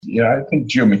yeah, I think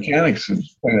geomechanics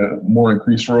is playing a more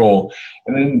increased role.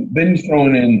 And then you throw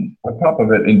in on top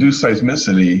of it induced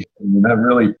seismicity, and that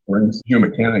really brings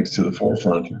geomechanics to the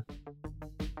forefront.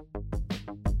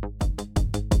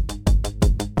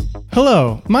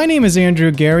 Hello, my name is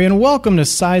Andrew Gary, and welcome to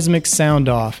Seismic Sound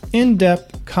Off,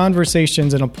 in-depth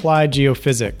conversations in applied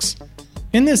geophysics.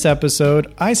 In this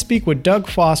episode, I speak with Doug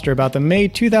Foster about the May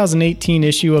 2018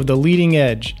 issue of The Leading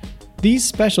Edge. These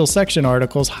special section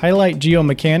articles highlight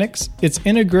geomechanics, its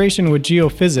integration with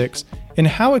geophysics, and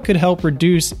how it could help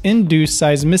reduce induced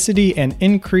seismicity and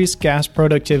increase gas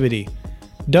productivity.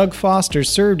 Doug Foster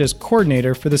served as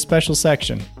coordinator for the special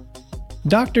section.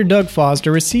 Dr. Doug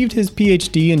Foster received his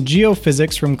PhD in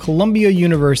geophysics from Columbia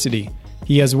University.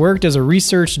 He has worked as a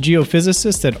research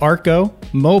geophysicist at ARCO,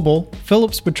 Mobil,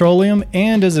 Phillips Petroleum,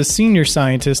 and as a senior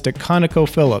scientist at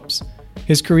ConocoPhillips.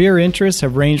 His career interests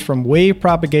have ranged from wave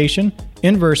propagation,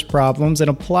 inverse problems, and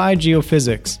applied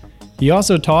geophysics. He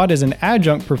also taught as an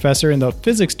adjunct professor in the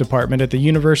physics department at the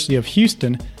University of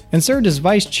Houston and served as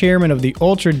vice chairman of the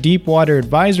Ultra Deepwater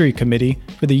Advisory Committee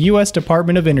for the U.S.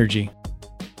 Department of Energy.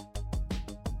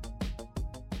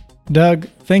 Doug,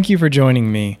 thank you for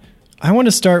joining me. I want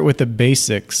to start with the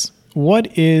basics.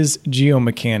 What is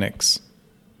geomechanics?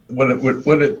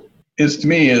 What it is to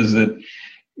me is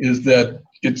that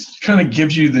it kind of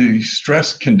gives you the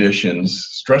stress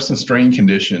and strain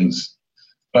conditions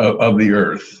of the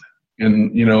Earth,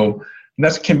 and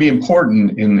that can be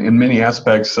important in many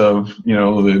aspects of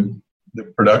the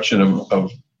production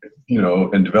of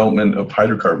and development of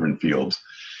hydrocarbon fields,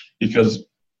 because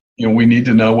we need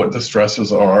to know what the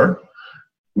stresses are.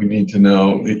 We need to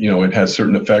know, it has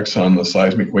certain effects on the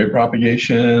seismic wave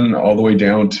propagation, all the way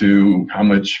down to how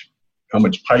much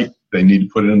pipe they need to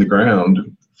put in the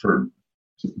ground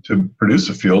to produce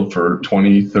a field for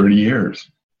 20, 30 years.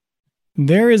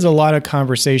 There is a lot of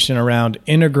conversation around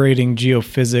integrating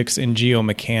geophysics and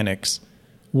geomechanics.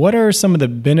 What are some of the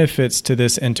benefits to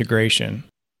this integration?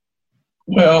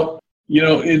 Well,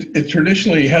 it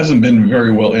traditionally hasn't been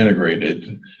very well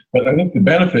integrated. But I think the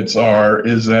benefits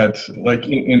is that, like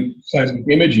in seismic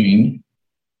imaging,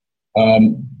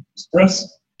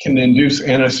 stress can induce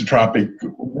anisotropic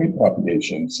wave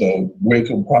propagation. So waves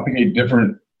will propagate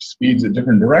different speeds at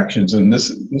different directions, and this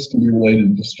can be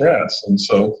related to stress. And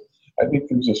so I think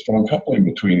there's a strong coupling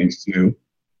between these two.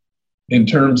 In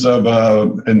terms of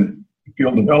in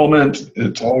field development,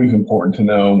 it's always important to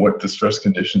know what the stress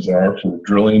conditions are for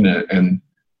drilling and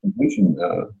completion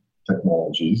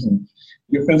technologies. And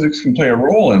geophysics can play a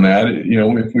role in that,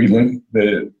 if we link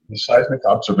the seismic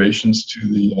observations to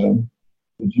the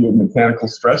geomechanical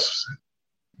stress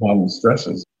model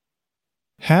stresses.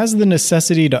 Has the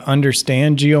necessity to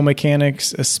understand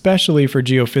geomechanics, especially for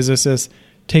geophysicists,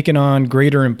 taken on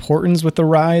greater importance with the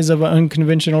rise of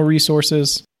unconventional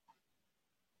resources?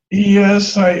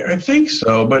 Yes, I think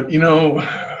so. But,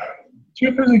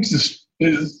 geophysics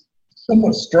is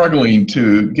somewhat struggling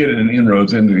to get an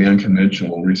inroads into the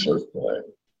unconventional resource play.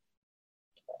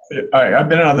 I've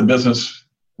been out of the business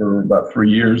for about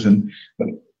 3 years, but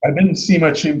I didn't see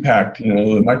much impact.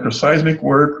 The microseismic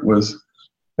work was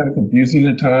kind of confusing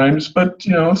at times, but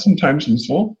sometimes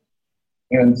useful.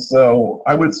 And so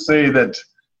I would say that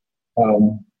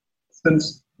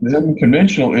since the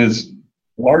unconventional is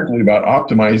largely about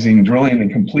optimizing drilling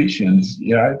and completions,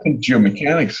 I think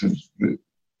geomechanics is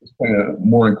playing a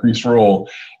more increased role.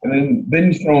 And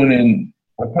then you throw in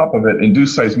on top of it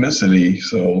induced seismicity,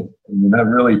 so that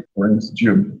really brings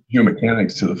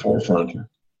geomechanics to the forefront.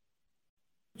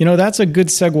 That's a good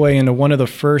segue into one of the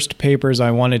first papers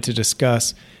I wanted to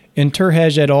discuss. In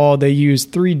Terhej et al., they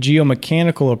used 3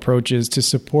 geomechanical approaches to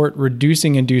support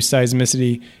reducing induced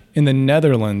seismicity in the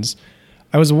Netherlands.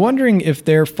 I was wondering if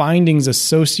their findings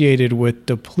associated with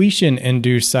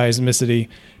depletion-induced seismicity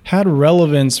had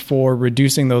relevance for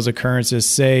reducing those occurrences,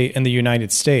 say, in the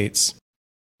United States.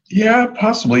 Yeah,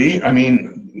 possibly. I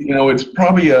mean, it's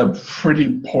probably a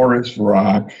pretty porous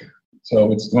rock,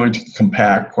 so it's going to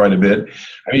compact quite a bit.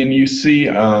 I mean, you see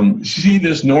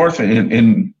this north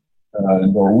in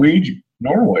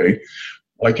Norway,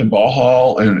 like in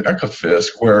Valhall and Ekofisk,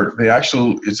 where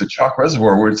it's a chalk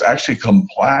reservoir where it's actually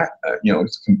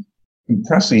it's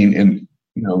compressing and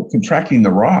contracting the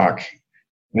rock,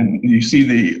 and you see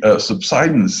the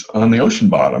subsidence on the ocean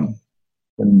bottom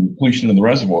and depletion of the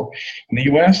reservoir. In the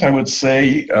U.S., I would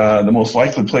say the most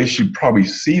likely place you'd probably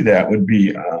see that would be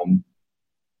in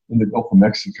the Gulf of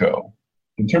Mexico.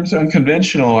 In terms of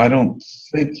unconventional, I don't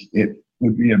think it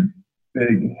would be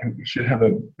should have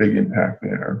a big impact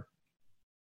there.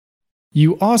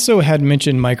 You also had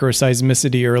mentioned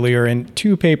microseismicity earlier, and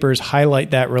two papers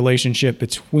highlight that relationship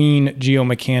between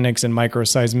geomechanics and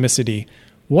microseismicity.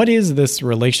 What is this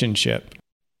relationship?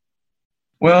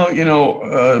 Well,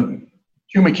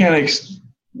 geomechanics,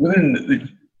 within the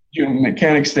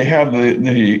geomechanics, they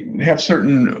have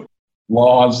certain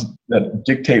laws that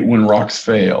dictate when rocks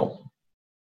fail.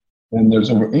 And there's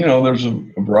a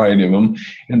variety of them.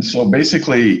 And so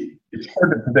basically, it's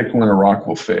hard to predict when a rock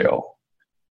will fail.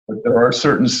 But there are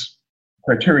certain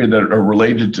criteria that are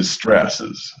related to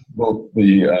stresses, both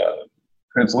the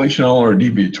translational or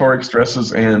deviatoric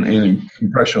stresses and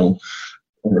compressional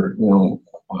or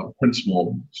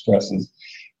principal stresses.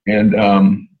 And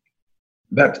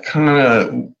that's kind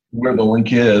of where the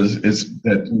link is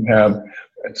that you have,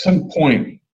 at some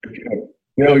point, if you have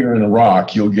failure in a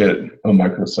rock, you'll get a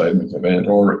microseismic event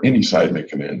or any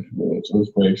seismic event, whether it's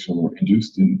earthquakes or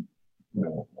induced in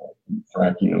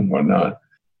fracking and whatnot.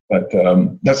 But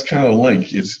that's kind of the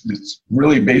link. It's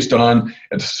really based on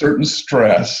a certain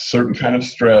kind of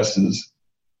stresses,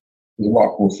 the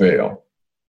rock will fail.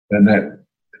 And that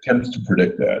attempts to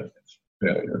predict that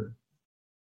failure.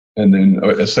 And then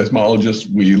as seismologists,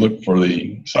 we look for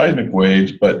the seismic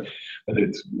waves, but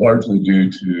it's largely due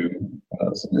to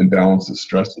some imbalance of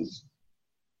stresses.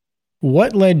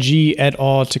 What led G et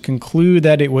al. To conclude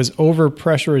that it was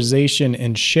overpressurization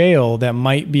in shale that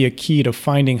might be a key to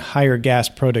finding higher gas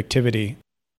productivity?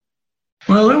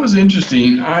 Well, it was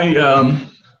interesting. I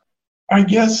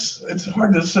guess it's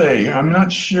hard to say. I'm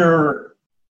not sure.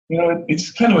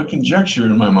 It's kind of a conjecture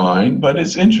in my mind, but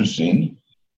it's interesting.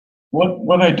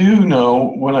 What I do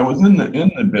know when I was in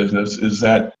the business is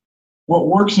that what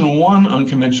works in one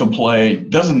unconventional play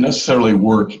doesn't necessarily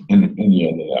work in any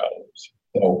of the others.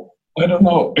 So I don't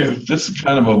know if this is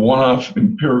kind of a one-off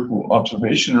empirical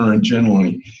observation or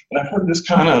generally. And I've heard this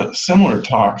kind of similar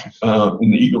talk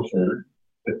in the Eagle Ford.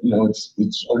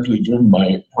 It's largely driven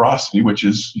by porosity, which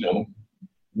is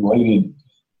can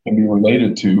be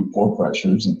related to pore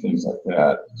pressures and things like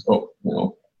that. So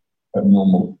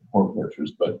abnormal pore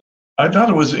pressures. But I thought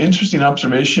it was an interesting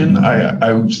observation.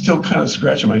 I'm still kind of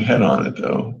scratching my head on it,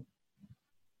 though.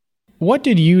 What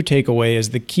did you take away as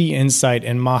the key insight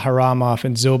in Maharamov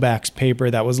and Zobak's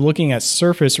paper that was looking at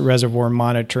surface reservoir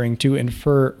monitoring to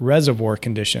infer reservoir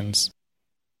conditions?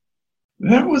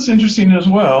 That was interesting as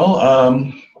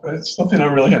well. It's something I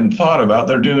really hadn't thought about.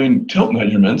 They're doing tilt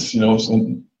measurements,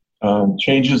 some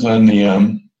changes on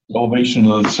the elevation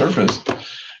of the surface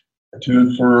to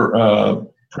infer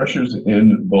pressures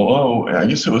in below. I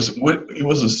guess it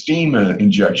was a steam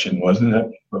injection, wasn't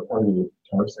it, for part of the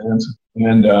tar sands?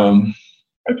 And I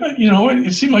thought,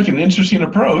 it seemed like an interesting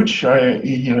approach.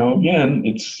 Again,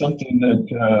 it's something that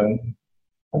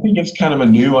I think it's kind of a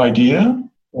new idea,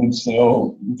 and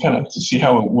so we kind of have to see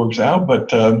how it works out. But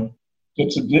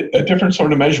it's a different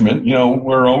sort of measurement.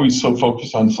 We're always so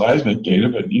focused on seismic data,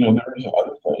 but there's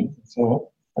other things.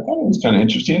 So I thought it was kind of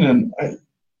interesting, and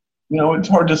it's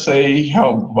hard to say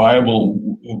how viable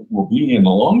it will be in the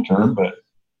long term, but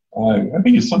I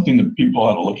think it's something that people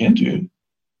ought to look into.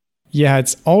 Yeah,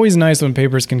 it's always nice when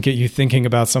papers can get you thinking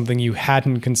about something you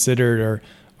hadn't considered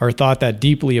or thought that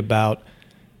deeply about.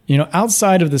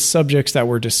 Outside of the subjects that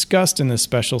were discussed in this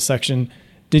special section,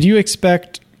 did you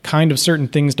expect kind of certain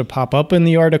things to pop up in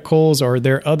the articles, or are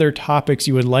there other topics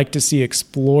you would like to see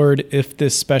explored if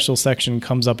this special section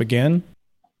comes up again?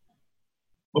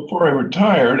 Before I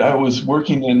retired, I was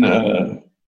working in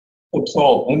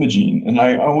subsalt imaging, and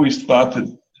I always thought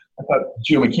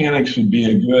geomechanics would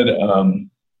be a good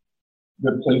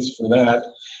place for that.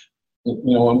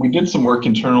 And we did some work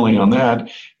internally on that.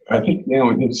 I think,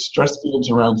 the stress fields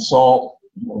around salt,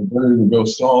 where to go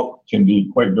salt can be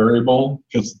quite variable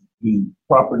because the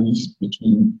properties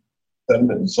between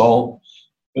sediment and salt,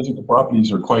 physical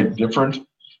properties are quite different.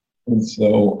 And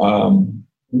so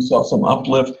we saw some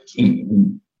uplift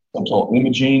in subsalt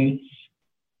imaging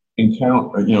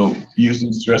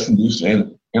using stress-induced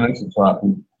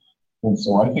anisotropy. And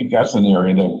so I think that's an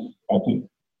area that I think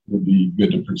would be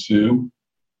good to pursue.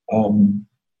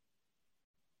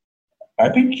 I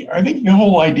think the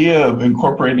whole idea of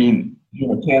incorporating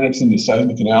geomechanics into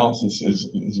seismic analysis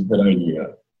is a good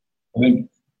idea. I think,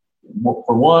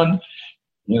 for one,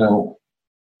 we know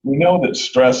that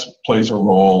stress plays a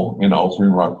role in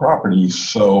altering rock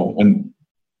properties. And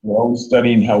we're always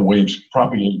studying how waves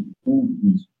propagate through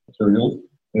these materials,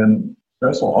 and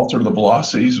stress will alter the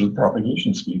velocities or the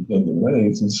propagation speed of the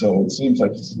waves. And so it seems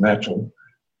like it's a natural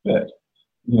fit.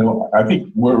 I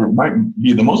think where it might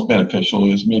be the most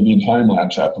beneficial is maybe in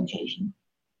time-lapse application.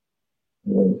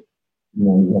 You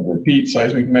have repeat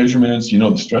seismic measurements,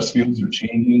 the stress fields are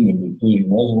changing, the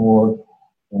depleting reservoir,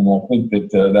 And I think that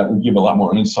that would give a lot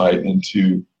more insight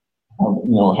into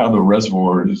how the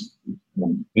reservoir is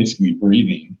basically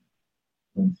breathing.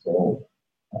 And so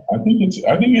I think it's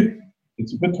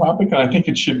a good topic, and I think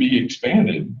it should be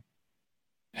expanded.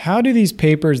 How do these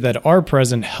papers that are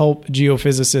present help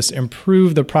geophysicists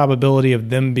improve the probability of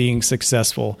them being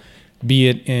successful, be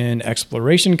it in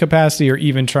exploration capacity or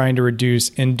even trying to reduce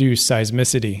induced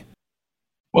seismicity?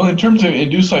 Well, in terms of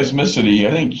induced seismicity,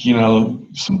 I think,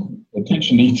 some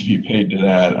attention needs to be paid to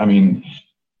that. I mean,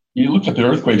 you look at the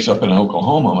earthquakes up in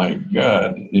Oklahoma, my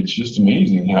God, it's just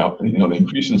amazing how, the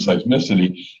increase in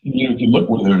seismicity, if you look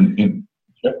where they're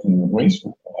injecting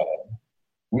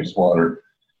wastewater.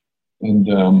 And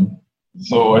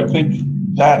so I think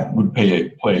that would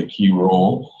play a key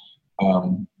role.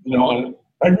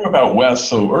 I grew up out west,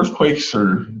 so earthquakes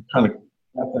are kind of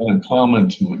not that uncommon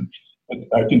to me. But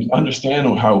I can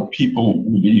understand how people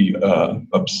would be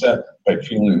upset by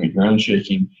feeling the ground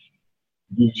shaking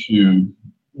due to,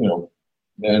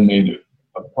 man-made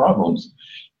problems.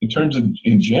 In terms of,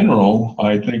 in general,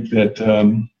 I think that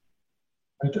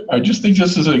I just think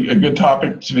this is a good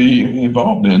topic to be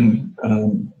involved in.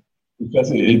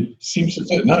 Because it seems to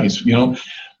fit nice,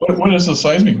 What is a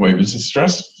seismic wave? It's a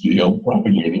stress field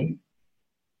propagating,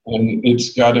 and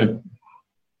it's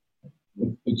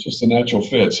just a natural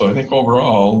fit. So I think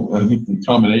overall, the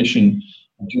combination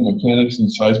of geomechanics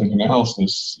and seismic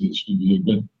analysis should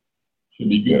be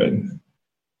good.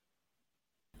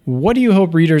 What do you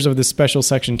hope readers of this special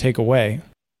section take away?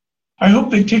 I hope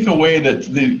they take away that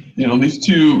these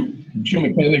two,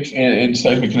 geomechanics and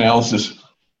seismic analysis,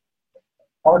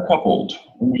 are coupled.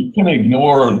 We can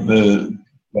ignore the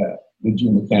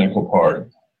geomechanical part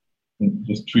and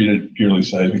just treat it purely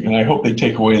seismic. And I hope they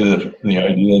take away the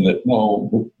idea that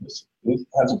no, this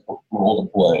has a role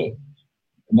to play,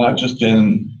 not just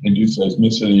in induced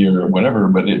seismicity or whatever,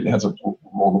 but it has a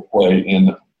role to play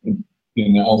in the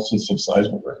analysis of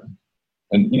seismic.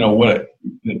 And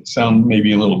it sounds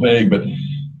maybe a little vague, but I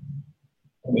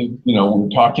think we're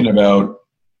talking about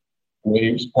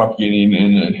waves propagating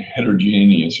in a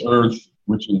heterogeneous Earth,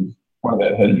 which is part of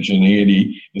that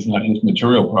heterogeneity is not just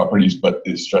material properties, but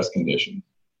the stress condition.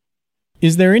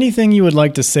 Is there anything you would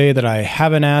like to say that I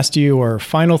haven't asked you, or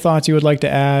final thoughts you would like to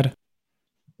add?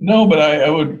 No, but I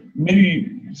would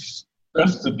maybe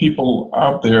stress to people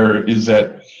out there is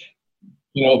that,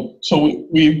 so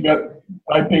we've got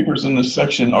 5 papers in this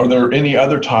section. Are there any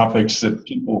other topics that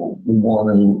people would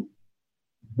want to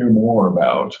hear more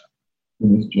about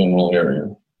in this general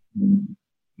area? You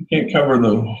can't cover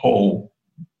the whole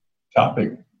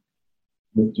topic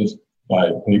with just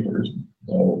 5 papers.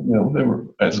 So, they were,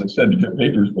 as I said, good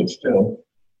papers, but still.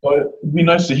 But it'd be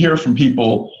nice to hear from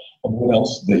people of what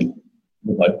else they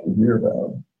would like to hear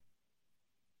about.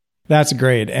 That's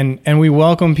great. And we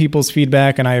welcome people's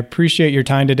feedback, and I appreciate your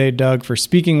time today, Doug, for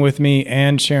speaking with me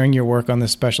and sharing your work on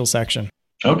this special section.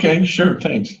 Okay, sure,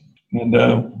 thanks. And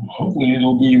hopefully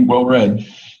it'll be well read.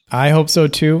 I hope so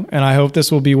too, and I hope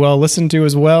this will be well listened to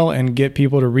as well and get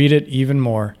people to read it even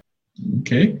more.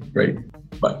 Okay, great.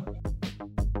 Bye.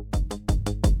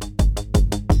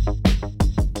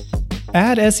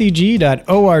 At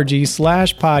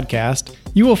seg.org/podcast,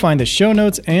 you will find the show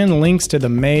notes and links to the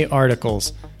May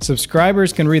articles.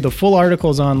 Subscribers can read the full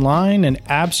articles online, and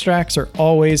abstracts are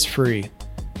always free.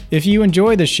 If you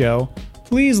enjoy the show,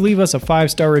 please leave us a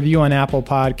 5-star review on Apple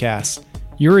Podcasts.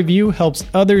 Your review helps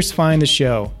others find the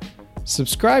show.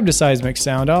 Subscribe to Seismic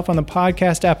Sound Off on the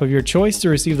podcast app of your choice to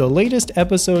receive the latest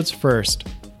episodes first.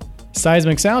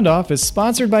 Seismic Sound Off is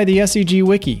sponsored by the SEG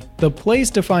Wiki, the place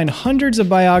to find hundreds of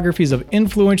biographies of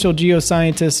influential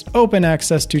geoscientists, open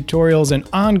access tutorials, and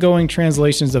ongoing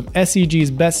translations of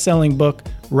SEG's best-selling book,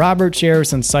 Robert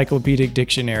Sheriff's Encyclopedic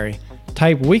Dictionary.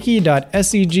 Type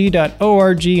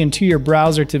wiki.seg.org into your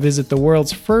browser to visit the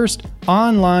world's first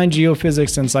online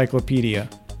geophysics encyclopedia.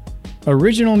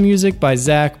 Original music by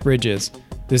Zach Bridges.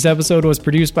 This episode was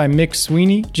produced by Mick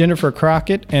Sweeney, Jennifer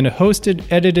Crockett, and hosted,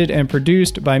 edited, and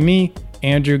produced by me,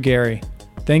 Andrew Gary.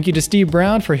 Thank you to Steve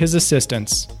Brown for his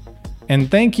assistance. And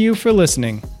thank you for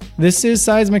listening. This is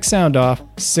Seismic Sound Off,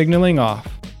 signaling off.